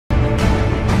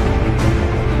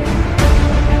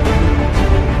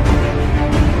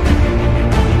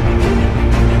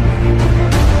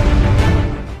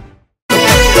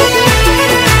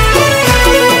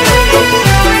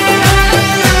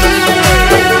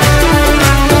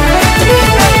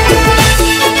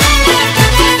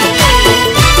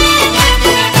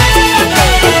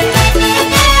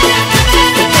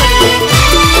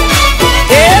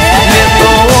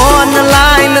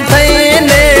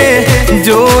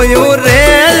જોયું રે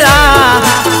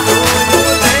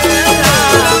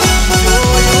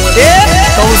એ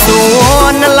કહું છું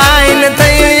ઓનલાઈન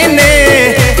થઈને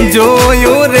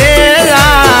જોયું રે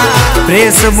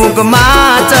फेसबुक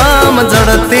में चम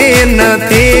जड़ती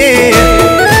नथी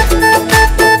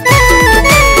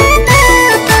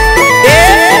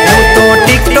तो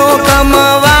टिकटॉक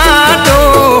वाटो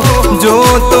जो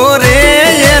तो रे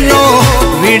एनो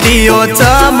वीडियो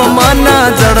चम मन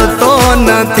जड़तो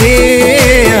नथी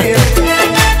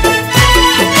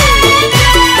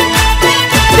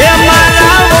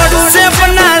मारा व्हाट्सएप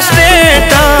ना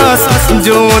स्टेटस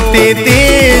जोती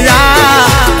तीजा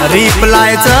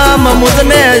रिप्लाई चम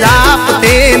मुझने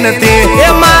आपते नथी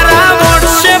मारा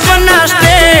व्हाट्सएप ना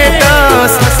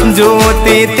स्टेटस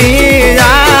जोती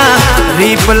तीजा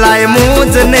रिप्लाई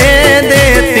मुझने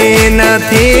देती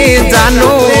नथी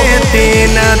जानो देती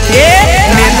नथी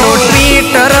मैं तो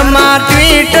ट्विटर में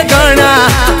ट्वीट गणा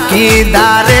कीधा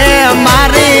रे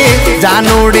मारी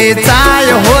जानोड़ी चाय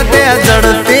होते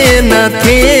जड़ती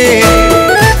नथी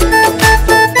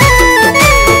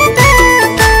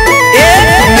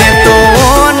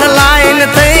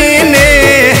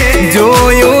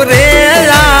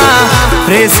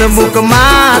फेसबुक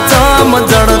में चम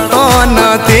जड़तो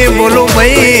नथी बोलू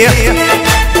भाई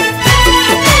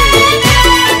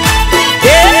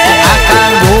आका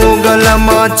गूगल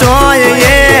में चोय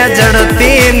ये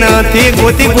जड़ती नथी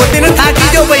गोती गोती न थाकी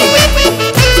जो भाई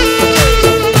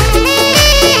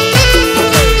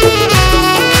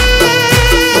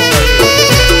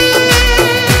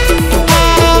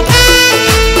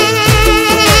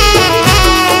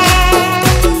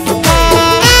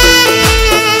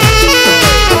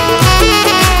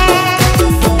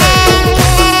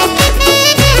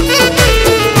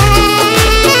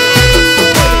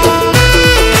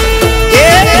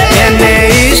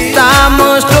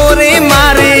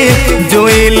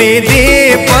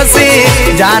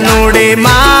जानोड़ी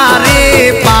मारी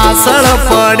पासळ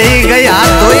पड़ी गया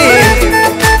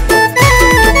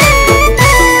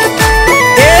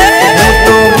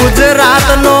तो गुजरात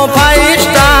नो 5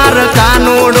 स्टार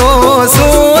कानूडो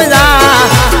सुजा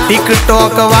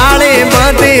टिकटॉक वाले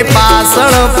बधी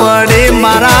पासळ पड़ी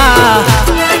मारा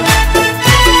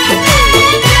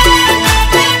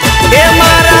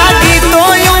मारा गीतों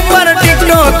पर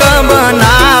टिकटॉक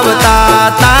बनावता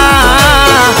था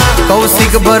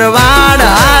कौशिक भरवाड़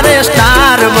हारे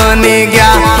स्टार बनी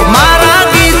गया मारा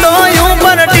गीतों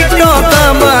पर टिकटॉक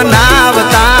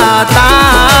बनावता था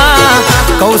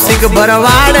कौशिक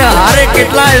भरवाड़ हारे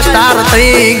कितला स्टार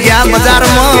थई गया बाजार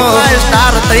में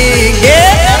स्टार थई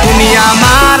गया दुनिया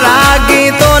मारा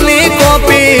गीतों नी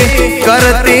कॉपी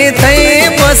करती थई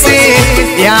पसी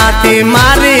याती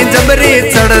मारी जबरी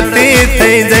चढ़ती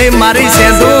थई जय मारी से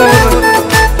दूर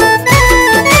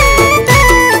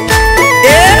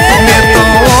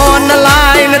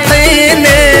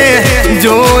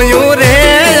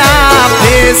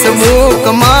फेसबुक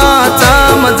में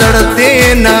चम जड़ती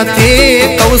नथी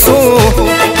कौशु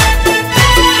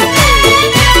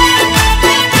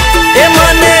ए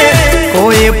मने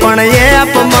कोई पण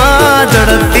ऐप में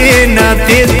जड़ती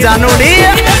नथी जानोड़ी।